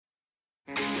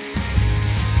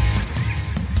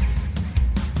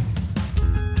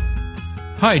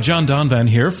Hi, John Donvan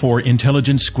here for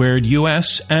Intelligence Squared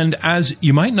US, and as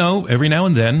you might know, every now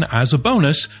and then, as a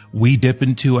bonus, we dip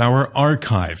into our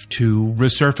archive to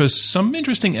resurface some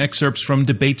interesting excerpts from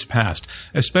debates past,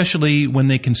 especially when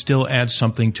they can still add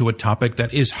something to a topic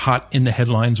that is hot in the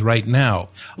headlines right now.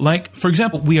 Like, for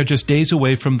example, we are just days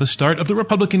away from the start of the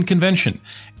Republican convention,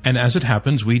 and as it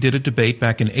happens, we did a debate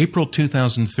back in April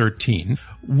 2013,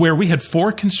 where we had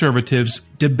 4 conservatives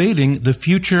debating the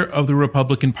future of the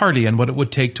Republican Party and what it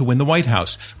would take to win the White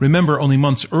House. Remember, only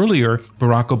months earlier,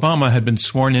 Barack Obama had been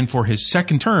sworn in for his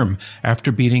second term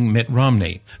after beating Mitt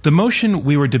Romney. The motion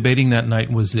we were debating that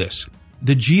night was this: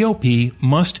 the GOP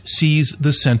must seize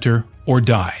the center or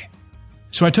die.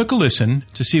 So I took a listen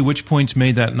to see which points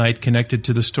made that night connected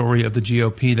to the story of the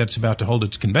GOP that's about to hold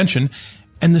its convention.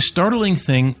 And the startling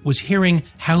thing was hearing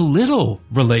how little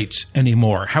relates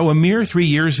anymore. How a mere 3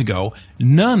 years ago,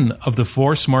 none of the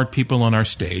 4 smart people on our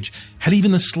stage had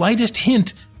even the slightest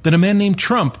hint that a man named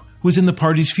Trump was in the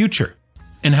party's future.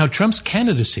 And how Trump's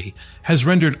candidacy has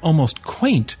rendered almost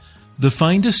quaint the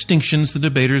fine distinctions the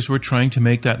debaters were trying to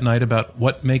make that night about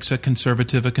what makes a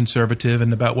conservative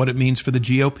and about what it means for the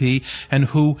GOP and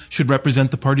who should represent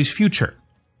the party's future.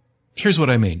 Here's what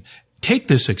I mean. Take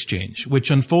this exchange, which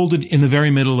unfolded in the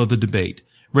very middle of the debate.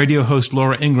 Radio host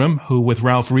Laura Ingraham, who with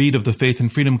Ralph Reed of the Faith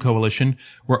and Freedom Coalition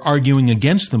were arguing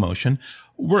against the motion,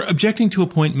 were objecting to a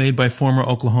point made by former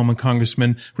Oklahoma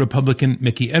Congressman Republican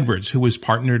Mickey Edwards, who was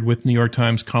partnered with New York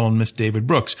Times columnist David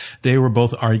Brooks. They were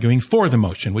both arguing for the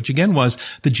motion, which again was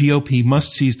the GOP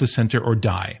must seize the center or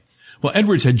die. Well,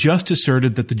 Edwards had just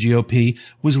asserted that the GOP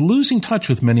was losing touch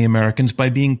with many Americans by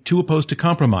being too opposed to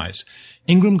compromise.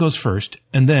 Ingraham goes first,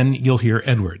 and then you'll hear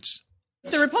Edwards. If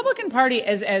the Republican Party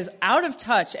is as out of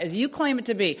touch as you claim it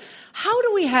to be, how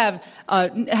do we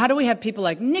have people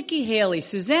like Nikki Haley,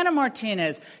 Susana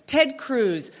Martinez, Ted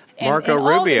Cruz, Marco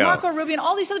Rubio, and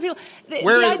all these other people?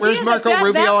 Where's Marco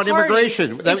Rubio on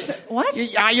immigration? What?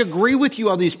 I agree with you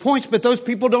on these points, but those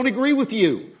people don't agree with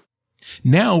you.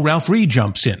 Now Ralph Reed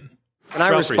jumps in. Can I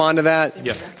respond to that?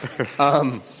 Yeah.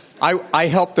 I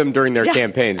helped them during their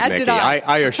campaigns, Mickey.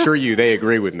 I assure you they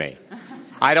agree with me.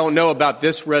 I don't know about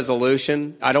this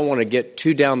resolution. I don't want to get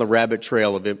too down the rabbit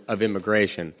trail of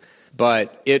immigration,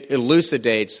 but it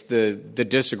elucidates the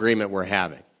disagreement we're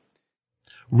having.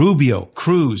 Rubio,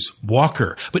 Cruz,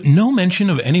 Walker, but no mention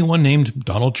of anyone named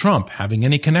Donald Trump having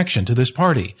any connection to this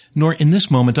party, nor in this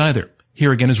moment either.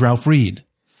 Here again is Ralph Reed.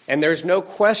 And there's no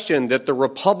question that the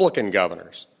Republican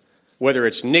governors, whether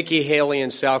it's Nikki Haley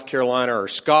in South Carolina or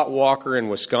Scott Walker in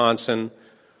Wisconsin,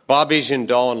 Bobby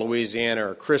Jindal in Louisiana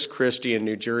or Chris Christie in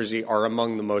New Jersey, are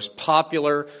among the most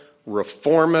popular,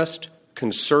 reformist,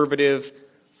 conservative,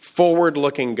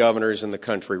 forward-looking governors in the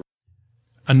country.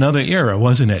 Another era,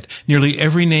 wasn't it? Nearly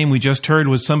every name we just heard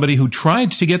was somebody who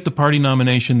tried to get the party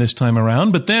nomination this time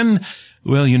around, but then,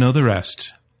 well, you know the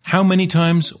rest. How many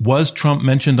times was Trump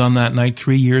mentioned on that night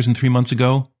 3 years and 3 months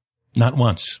ago? Not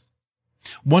once.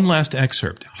 One last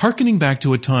excerpt, hearkening back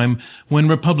to a time when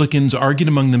Republicans argued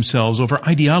among themselves over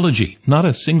ideology, not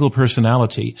a single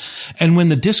personality, and when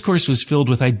the discourse was filled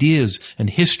with ideas and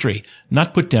history,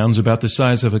 not put-downs about the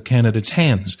size of a candidate's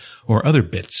hands or other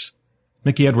bits.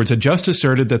 Mickey Edwards had just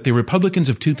asserted that the Republicans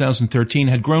of 2013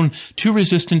 had grown too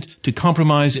resistant to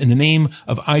compromise in the name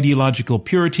of ideological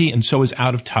purity and so is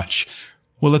out of touch.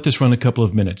 We'll let this run a couple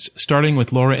of minutes, starting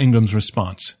with Laura Ingraham's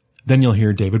response. Then you'll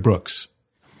hear David Brooks.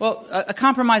 Well, a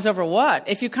compromise over what?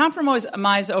 If you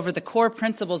compromise over the core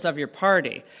principles of your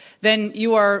party, then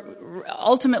you are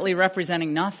ultimately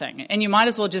representing nothing. And you might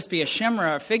as well just be a shimmer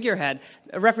or a figurehead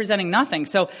representing nothing.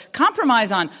 So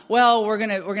compromise on, well, we're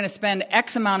going to spend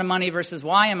X amount of money versus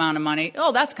Y amount of money.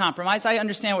 Oh, that's compromise. I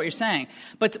understand what you're saying.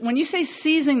 But when you say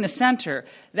seizing the center,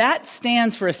 that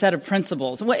stands for a set of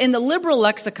principles. In the liberal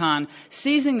lexicon,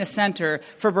 seizing the center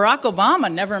for Barack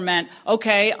Obama never meant,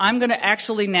 okay, I'm going to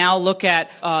actually now look at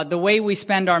the way we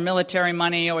spend our military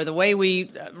money or the way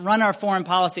we run our foreign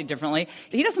policy differently.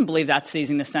 He doesn't believe that's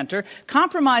seizing the center.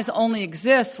 Compromise only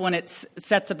exists when it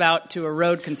sets about to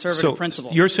erode conservative principles.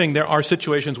 You're saying there are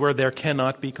situations where there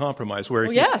cannot be compromise.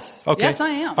 Yes. Okay. Yes, I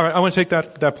am. All right, I want to take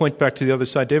that point back to the other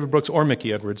side. David Brooks or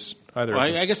Mickey Edwards, either. Well,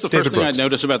 I guess the first thing I'd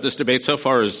notice about this debate so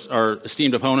far is our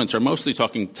esteemed opponents are mostly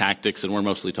talking tactics and we're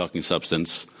mostly talking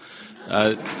substance.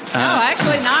 No,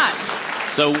 actually not.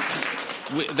 So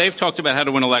They've talked about how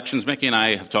to win elections. Mickey and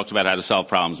I have talked about how to solve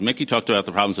problems. Mickey talked about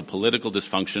the problems of political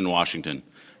dysfunction in Washington.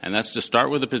 And that's to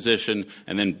start with a position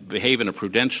and then behave in a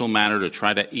prudential manner to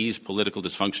try to ease political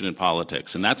dysfunction in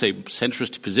politics. And that's a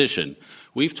centrist position.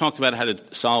 We've talked about how to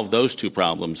solve those two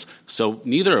problems. So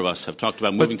neither of us have talked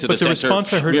about moving to the center.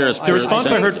 The response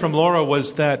I heard from Laura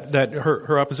was that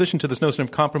her opposition to this notion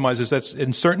of compromise is that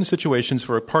in certain situations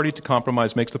for a party to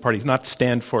compromise makes the party not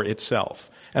stand for itself.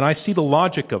 And I see the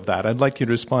logic of that. I'd like you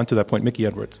to respond to that point. Mickey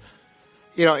Edwards.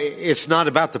 You know, it's not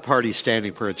about the party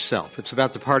standing for itself. It's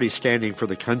about the party standing for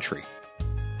the country.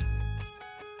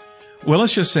 Well,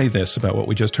 let's just say this about what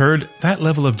we just heard. That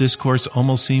level of discourse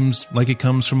almost seems like it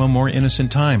comes from a more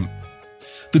innocent time.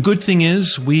 The good thing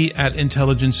is we at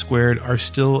Intelligence Squared are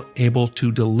still able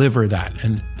to deliver that.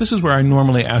 And this is where I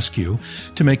normally ask you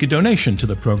to make a donation to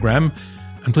the program.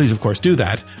 And please, of course, do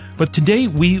that. But today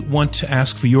we want to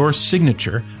ask for your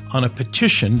signature on a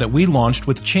petition that we launched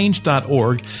with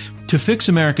Change.org to fix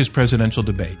America's presidential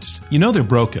debates. You know they're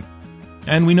broken.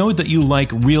 And we know that you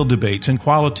like real debates and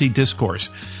quality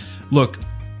discourse. Look,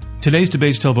 today's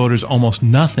debates tell voters almost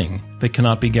nothing that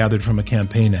cannot be gathered from a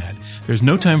campaign ad. There's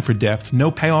no time for depth, no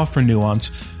payoff for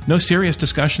nuance, no serious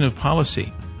discussion of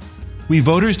policy. We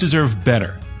voters deserve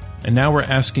better. And now we're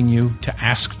asking you to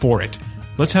ask for it.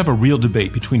 Let's have a real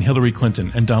debate between Hillary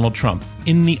Clinton and Donald Trump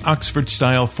in the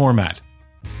Oxford-style format.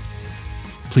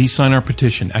 Please sign our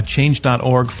petition at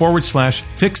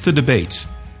change.org/fixthedebates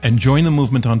and join the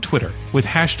movement on Twitter with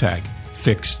hashtag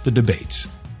 #FixTheDebates.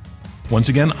 Once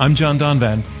again, I'm John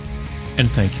Donvan, and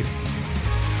thank you.